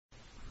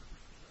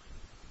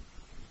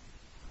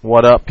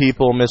What up,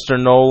 people?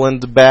 Mr.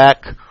 Noland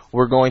back.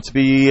 We're going to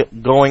be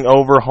going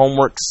over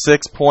homework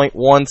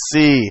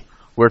 6.1c.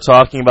 We're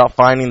talking about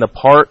finding the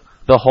part,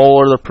 the whole,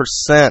 or the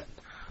percent.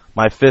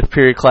 My fifth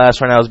period class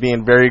right now is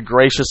being very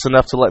gracious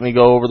enough to let me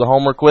go over the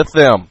homework with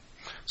them.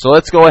 So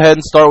let's go ahead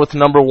and start with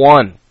number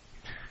 1.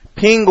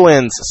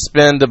 Penguins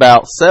spend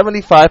about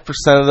 75%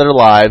 of their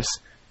lives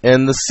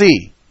in the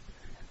sea.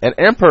 An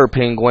emperor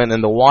penguin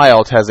in the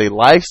wild has a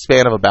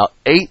lifespan of about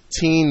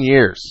 18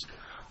 years.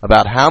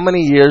 About how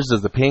many years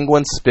does the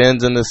penguin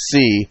spend in the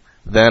sea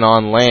than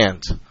on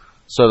land?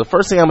 So the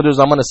first thing I'm going to do is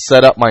I'm going to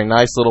set up my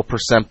nice little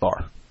percent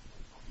bar.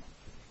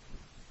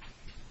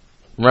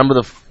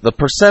 Remember, the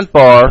percent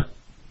bar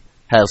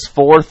has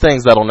 4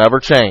 things that will never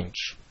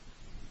change.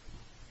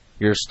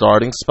 Your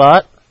starting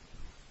spot,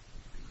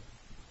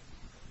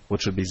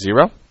 which would be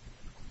 0.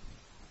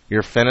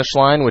 Your finish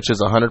line, which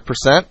is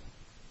 100%.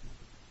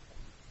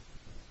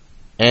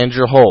 And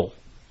your whole.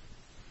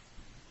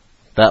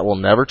 That will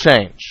never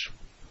change.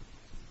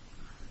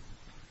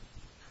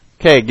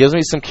 Okay, it gives me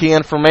some key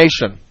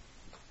information.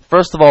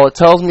 First of all, it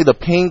tells me the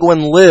penguin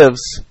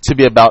lives to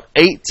be about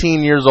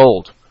 18 years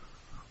old.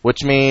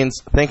 Which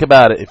means, think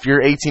about it, if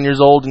you're 18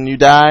 years old and you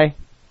die,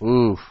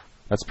 ooh,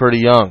 that's pretty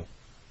young.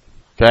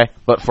 Okay,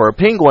 but for a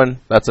penguin,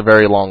 that's a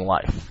very long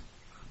life.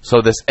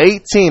 So this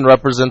 18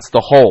 represents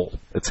the whole.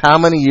 It's how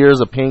many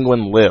years a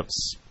penguin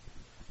lives.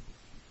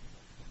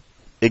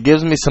 It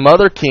gives me some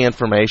other key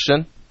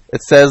information.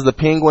 It says the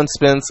penguin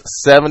spends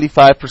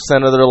 75%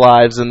 of their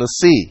lives in the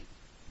sea.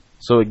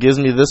 So it gives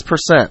me this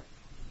percent.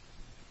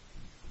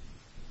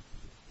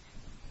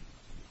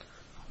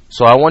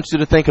 So I want you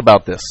to think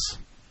about this.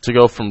 To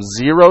go from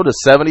 0 to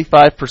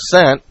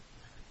 75%,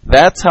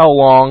 that's how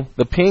long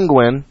the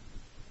penguin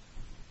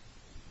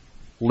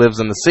lives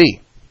in the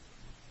sea.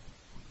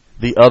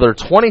 The other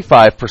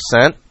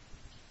 25%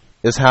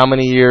 is how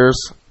many years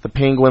the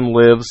penguin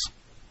lives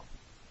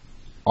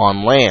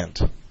on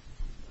land.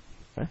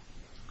 Okay.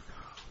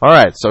 All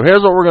right, so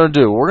here's what we're going to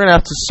do. We're going to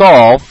have to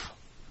solve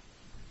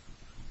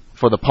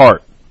for the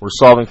part. We're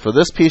solving for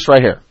this piece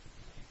right here.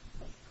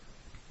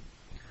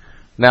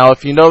 Now,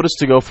 if you notice,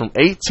 to go from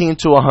 18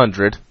 to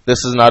 100, this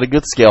is not a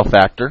good scale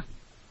factor.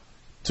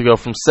 To go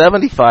from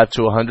 75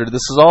 to 100,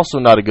 this is also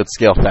not a good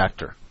scale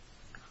factor.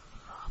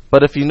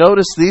 But if you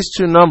notice, these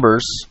two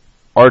numbers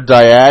are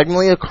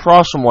diagonally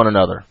across from one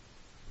another.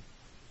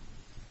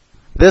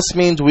 This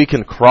means we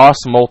can cross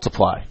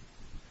multiply.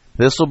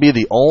 This will be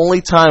the only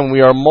time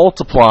we are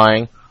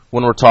multiplying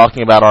when we're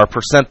talking about our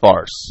percent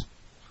bars.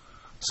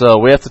 So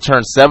we have to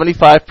turn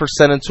 75%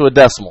 into a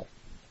decimal.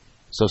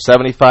 So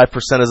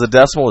 75% as a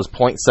decimal is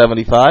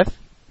 0.75.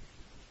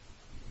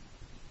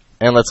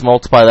 And let's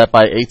multiply that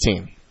by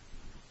 18.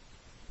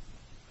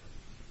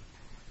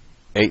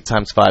 8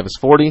 times 5 is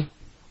 40.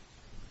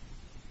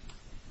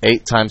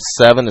 8 times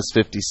 7 is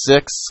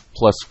 56.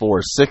 Plus 4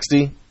 is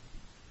 60.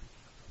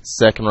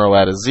 Second row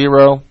add a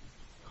 0.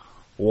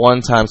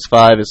 1 times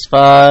 5 is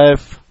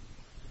 5.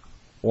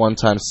 1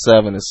 times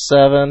 7 is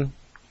 7.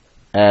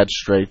 Add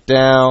straight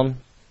down.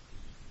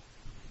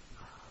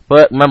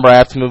 But remember, I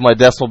have to move my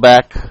decimal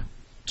back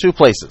 2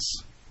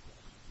 places.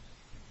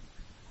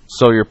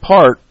 So your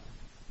part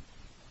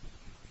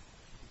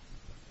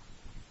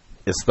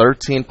is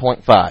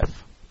 13.5.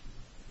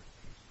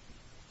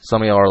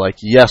 Some of y'all are like,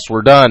 yes,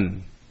 we're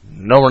done.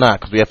 No, we're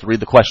not, because we have to read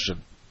the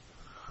question.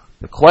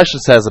 The question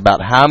says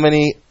about how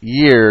many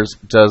years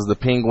does the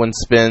penguin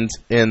spend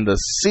in the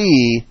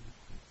sea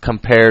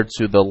compared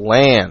to the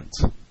land?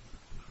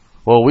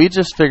 Well, we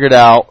just figured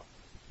out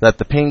that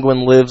the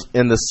penguin lives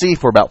in the sea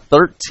for about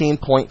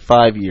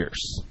 13.5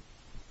 years.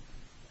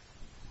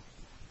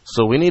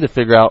 So we need to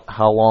figure out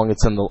how long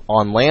it's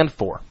on land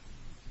for.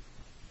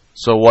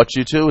 So what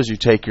you do is you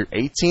take your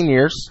 18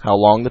 years, how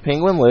long the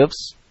penguin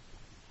lives,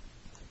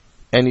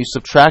 and you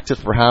subtract it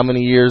for how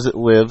many years it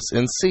lives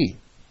in sea.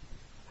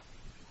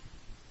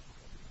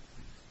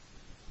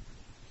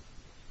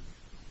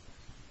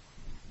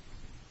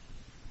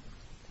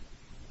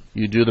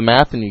 You do the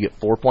math and you get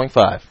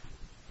 4.5.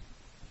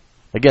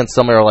 Again,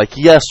 some are like,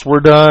 yes,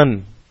 we're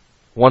done.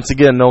 Once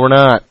again, no, we're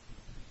not.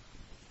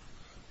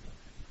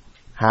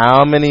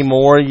 How many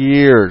more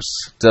years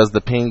does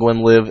the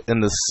penguin live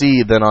in the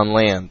sea than on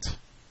land?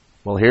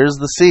 Well, here's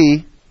the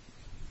sea.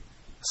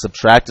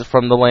 Subtract it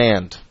from the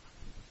land.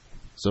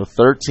 So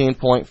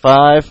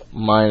 13.5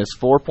 minus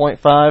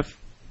 4.5.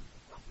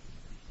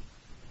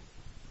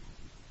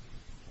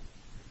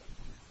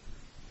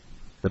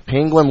 The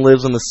penguin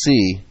lives in the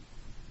sea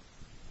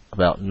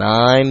about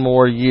 9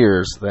 more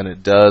years than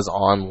it does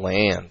on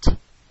land.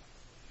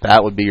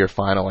 That would be your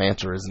final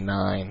answer, is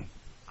 9.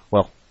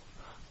 Well,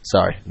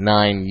 sorry,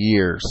 9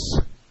 years.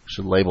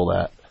 Should label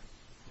that.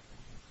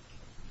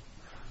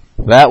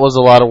 That was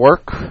a lot of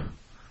work.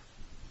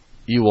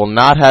 You will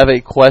not have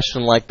a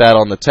question like that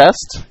on the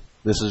test.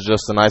 This is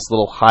just a nice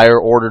little higher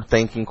ordered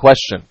thinking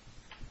question.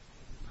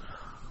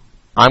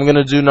 I'm going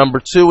to do number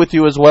 2 with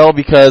you as well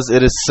because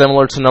it is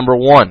similar to number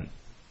 1.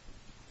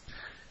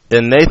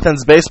 In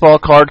Nathan's baseball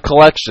card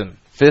collection,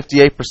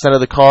 58%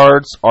 of the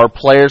cards are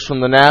players from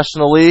the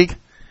National League,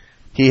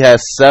 He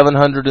has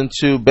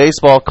 702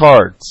 baseball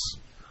cards.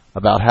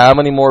 About how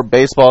many more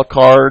baseball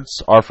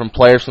cards are from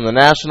players from the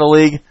National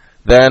League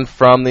than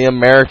from the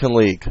American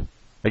League?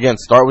 Again,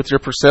 start with your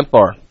percent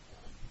bar.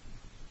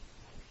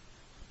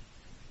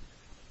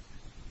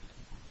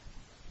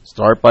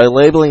 Start by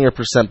labeling your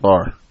percent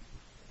bar.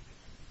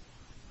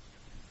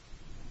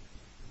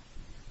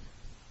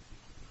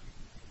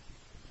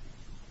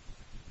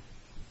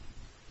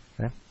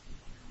 Okay.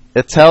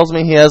 It tells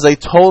me he has a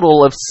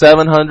total of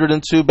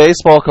 702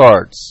 baseball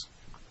cards.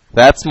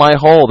 That's my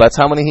whole. That's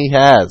how many he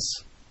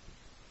has.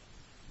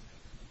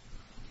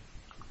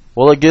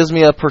 Well, it gives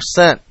me a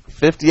percent,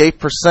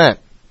 58%.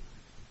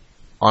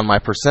 On my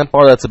percent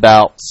bar, that's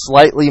about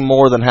slightly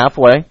more than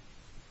halfway.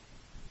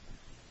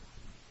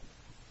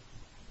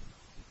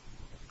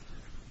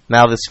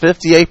 Now, this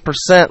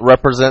 58%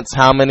 represents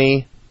how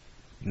many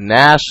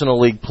National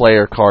League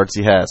player cards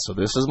he has. So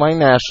this is my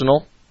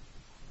national.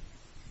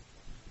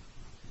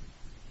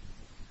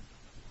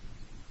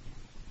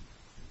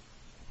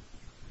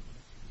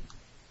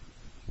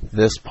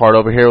 This part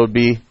over here would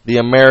be the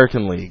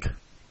American League.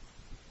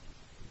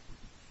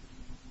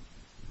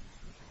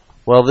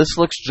 Well, this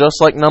looks just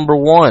like number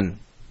 1.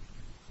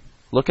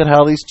 Look at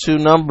how these two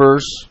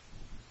numbers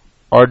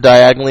are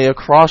diagonally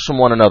across from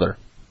one another.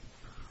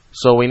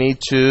 So we need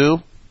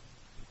to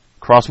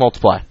cross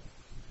multiply.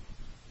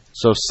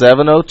 So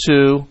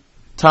 702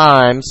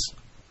 times,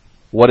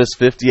 what is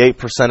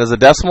 58% as a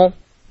decimal?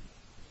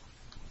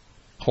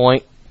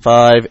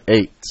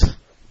 0.58.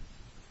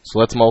 So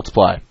let's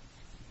multiply.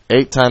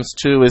 8 times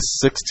 2 is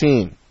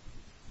 16.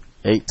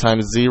 8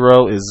 times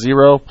 0 is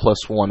 0,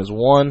 plus 1 is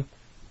 1.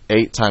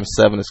 8 times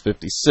 7 is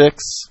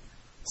 56.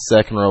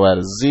 Second row add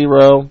is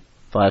 0.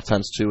 5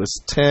 times 2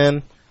 is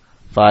 10.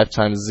 5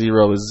 times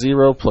 0 is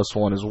 0, plus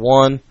 1 is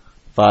 1.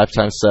 5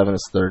 times 7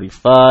 is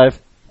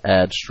 35.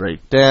 Add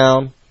straight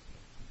down.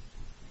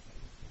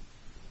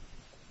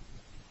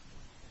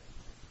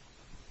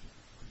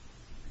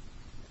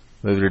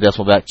 Move your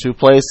decimal back 2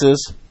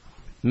 places.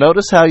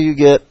 Notice how you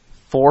get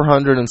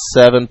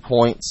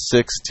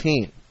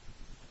 407.16.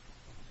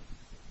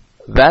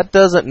 That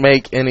doesn't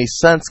make any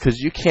sense because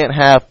you can't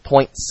have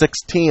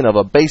 0.16 of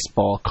a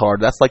baseball card.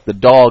 That's like the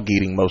dog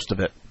eating most of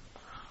it.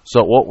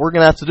 So what we're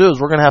going to have to do is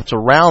we're going to have to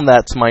round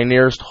that to my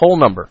nearest whole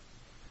number.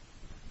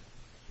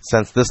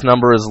 Since this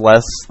number is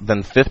less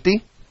than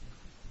 50,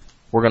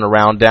 we're going to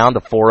round down to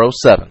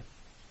 407.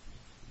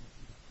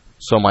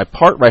 So my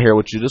part right here,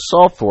 which you just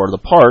solved for, the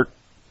part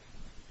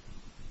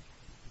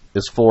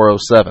is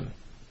 407.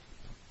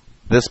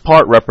 This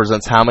part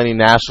represents how many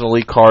National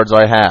League cards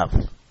I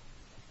have.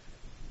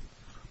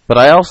 But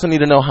I also need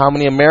to know how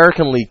many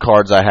American League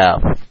cards I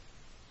have.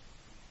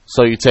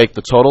 So you take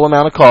the total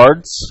amount of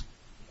cards,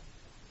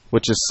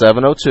 which is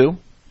 702,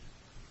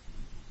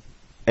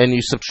 and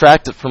you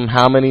subtract it from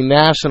how many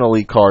National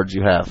League cards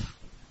you have,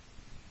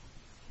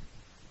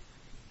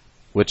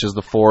 which is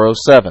the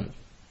 407.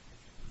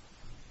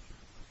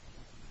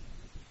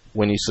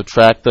 When you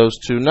subtract those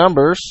two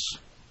numbers,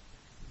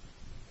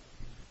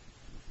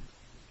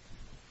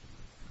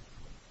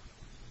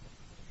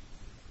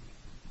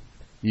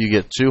 you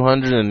get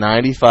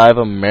 295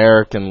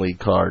 American League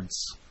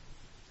cards.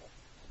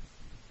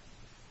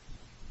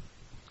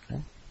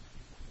 Okay.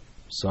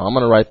 So I'm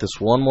going to write this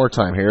one more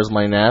time. Here's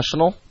my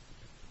national.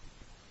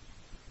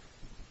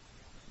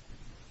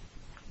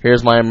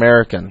 Here's my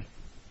American.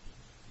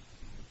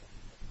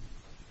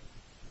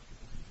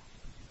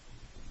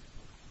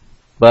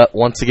 But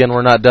once again,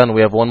 we're not done.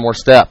 We have one more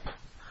step.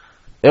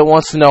 It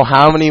wants to know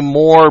how many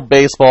more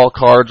baseball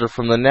cards are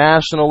from the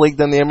National League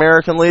than the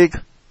American League.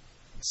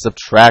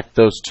 Subtract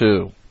those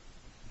two.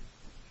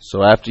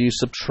 So after you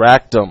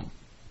subtract them,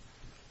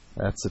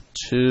 that's a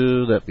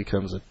 2, that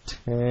becomes a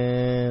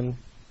 10.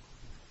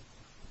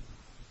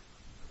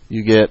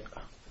 You get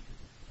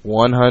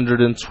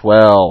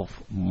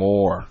 112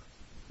 more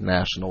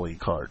National League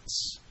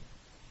cards.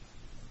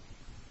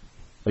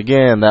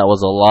 Again, that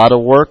was a lot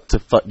of work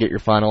to get your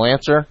final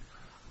answer.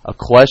 A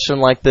question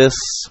like this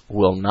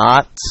will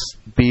not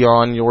be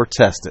on your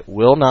test. It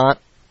will not.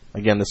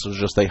 Again, this was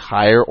just a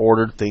higher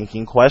ordered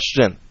thinking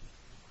question.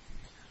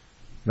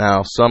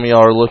 Now, some of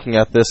y'all are looking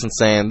at this and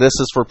saying, this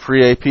is for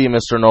pre-AP,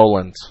 Mr.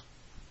 Noland.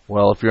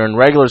 Well, if you're in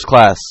regulars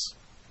class,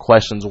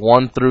 questions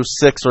 1 through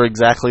 6 are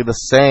exactly the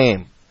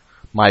same.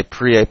 My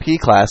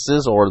pre-AP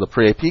classes, or the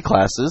pre-AP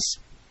classes,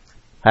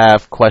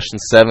 have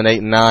questions 7,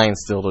 8, and 9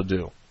 still to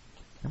do.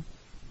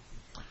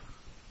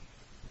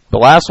 The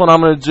last one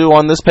I'm going to do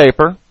on this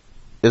paper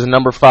is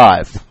number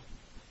 5.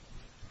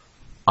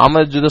 I'm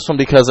going to do this one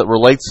because it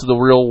relates to the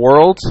real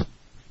world.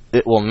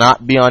 It will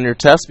not be on your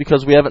test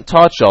because we haven't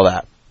taught y'all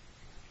that.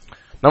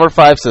 Number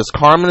 5 says,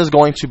 Carmen is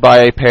going to buy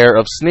a pair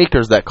of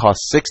sneakers that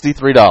cost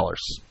 $63.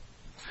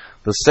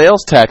 The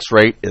sales tax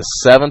rate is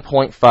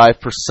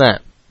 7.5%.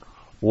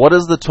 What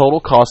is the total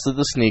cost of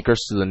the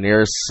sneakers to the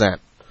nearest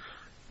cent?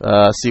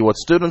 See, what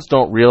students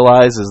don't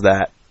realize is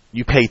that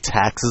you pay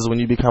taxes when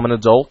you become an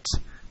adult.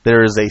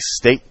 There is a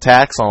state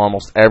tax on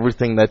almost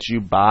everything that you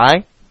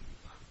buy.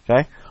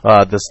 Okay,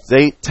 the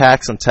state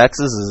tax in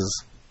Texas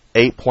is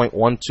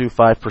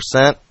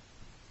 8.125%.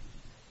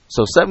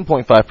 So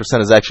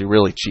 7.5% is actually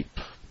really cheap.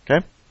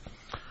 Okay?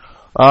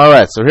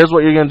 Alright, so here's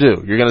what you're going to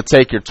do. You're going to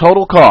take your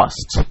total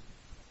cost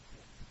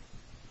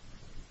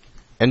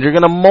and you're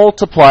going to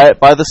multiply it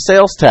by the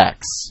sales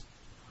tax.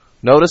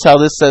 Notice how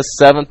this says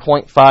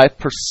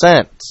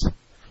 7.5%.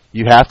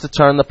 You have to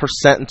turn the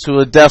percent into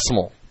a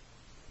decimal.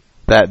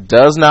 That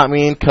does not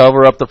mean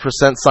cover up the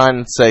percent sign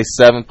and say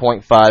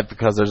 7.5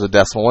 because there's a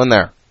decimal in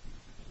there.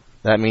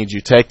 That means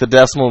you take the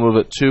decimal and move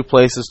it 2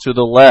 places to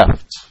the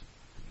left.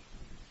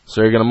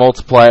 So you're going to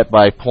multiply it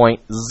by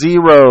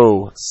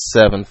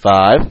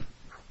 0.075.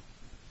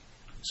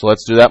 So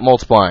let's do that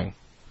multiplying.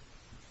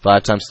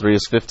 5 times 3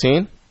 is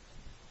 15.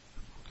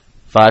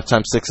 5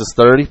 times 6 is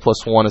 30,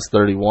 plus 1 is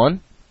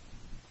 31.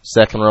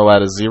 Second row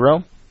out is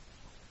 0.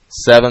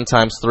 7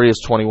 times 3 is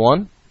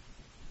 21.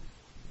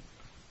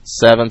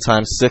 7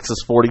 times 6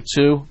 is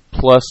 42,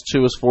 plus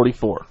 2 is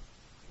 44.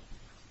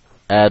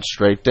 Add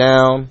straight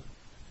down.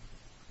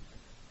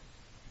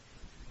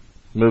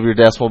 Move your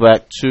decimal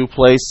back 2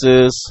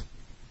 places.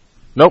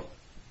 Nope.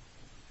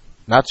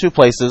 Not 2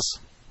 places.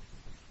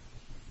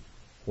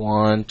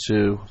 1,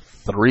 2,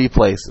 3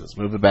 places.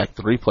 Move it back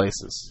 3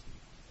 places.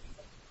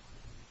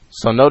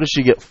 So notice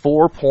you get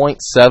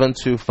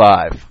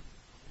 4.725.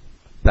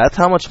 That's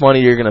how much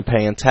money you're going to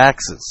pay in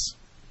taxes.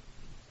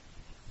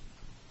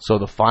 So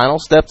the final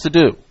step to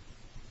do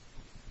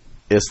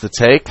is to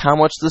take how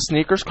much the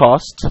sneakers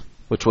cost,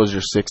 which was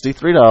your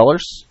 $63,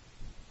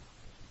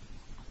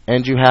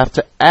 and you have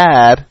to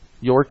add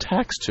your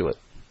tax to it.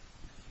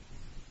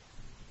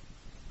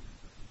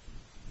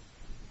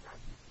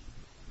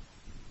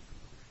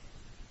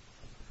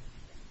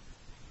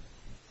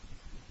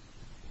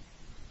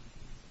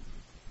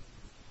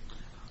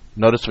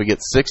 Notice we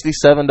get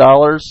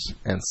 $67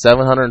 and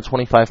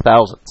 725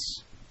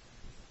 thousandths.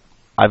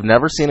 I've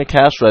never seen a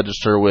cash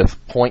register with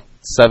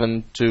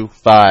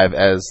 0.725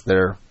 as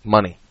their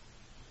money.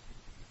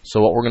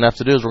 So what we're going to have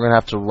to do is we're going to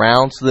have to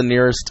round to the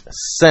nearest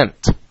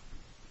cent,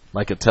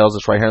 like it tells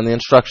us right here in the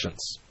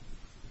instructions.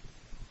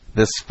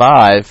 This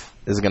 5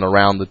 is going to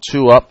round the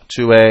 2 up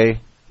to a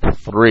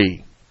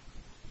 3.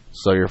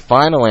 So your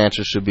final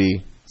answer should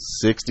be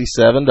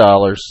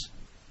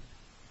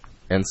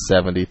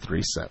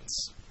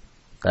 $67.73.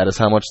 That is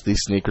how much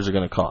these sneakers are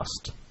going to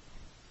cost.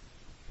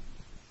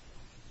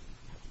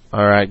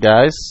 Alright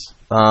guys,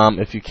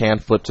 if you can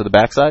flip to the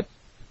backside.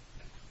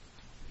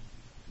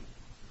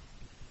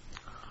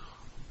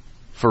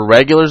 For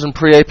regulars and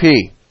pre-AP,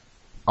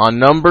 on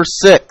number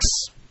 6,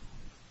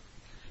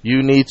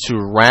 you need to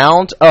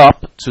round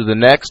up to the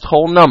next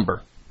whole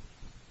number.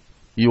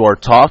 You are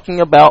talking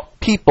about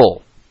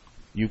people.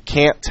 You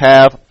can't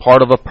have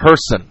part of a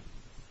person.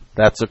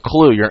 That's a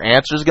clue. Your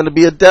answer is going to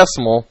be a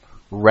decimal.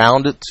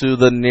 Round it to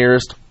the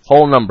nearest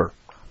whole number.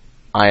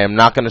 I am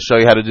not going to show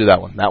you how to do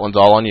that one. That one's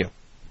all on you.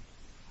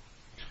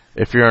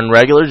 If you're in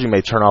regulars, you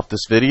may turn off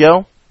this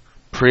video.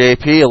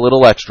 Pre-AP, a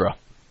little extra.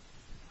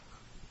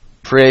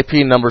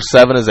 Pre-AP number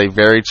 7 is a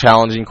very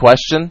challenging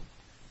question.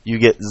 You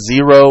get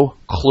 0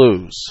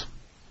 clues.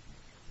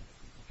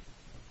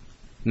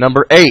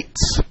 Number 8.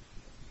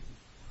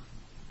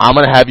 I'm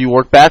going to have you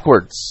work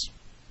backwards.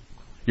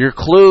 Your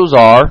clues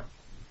are,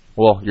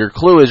 your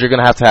clue is you're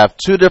going to have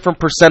 2 different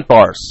percent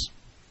bars.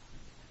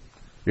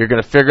 You're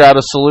going to figure out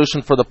a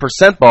solution for the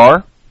percent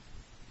bar,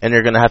 and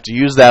you're going to have to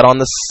use that on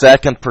the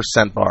second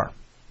percent bar.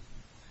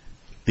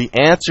 The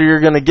answer you're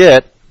going to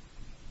get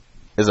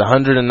is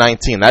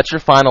 119. That's your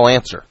final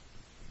answer.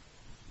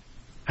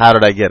 How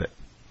did I get it?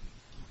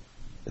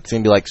 It's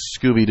going to be like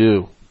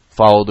Scooby-Doo.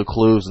 Follow the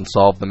clues and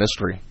solve the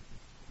mystery.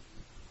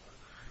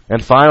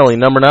 And finally,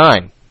 number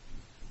 9.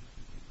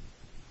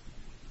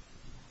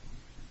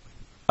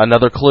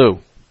 Another clue.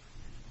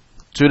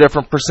 2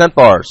 different percent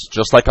bars,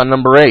 just like on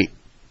number 8.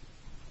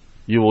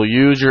 You will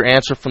use your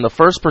answer from the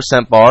first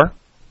percent bar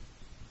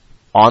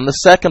on the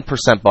second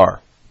percent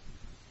bar.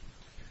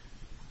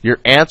 Your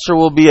answer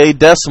will be a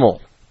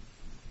decimal.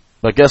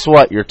 But guess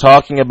what? You're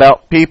talking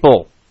about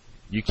people.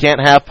 You can't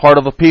have part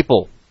of a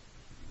people.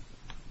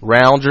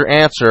 Round your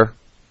answer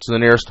to the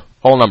nearest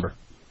whole number.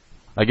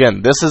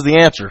 Again, this is the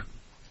answer,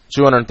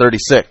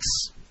 236.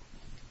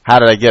 How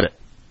did I get it?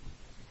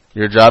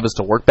 Your job is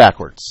to work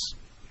backwards.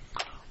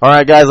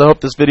 Alright guys, I hope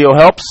this video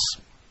helps.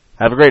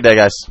 Have a great day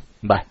guys.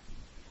 Bye.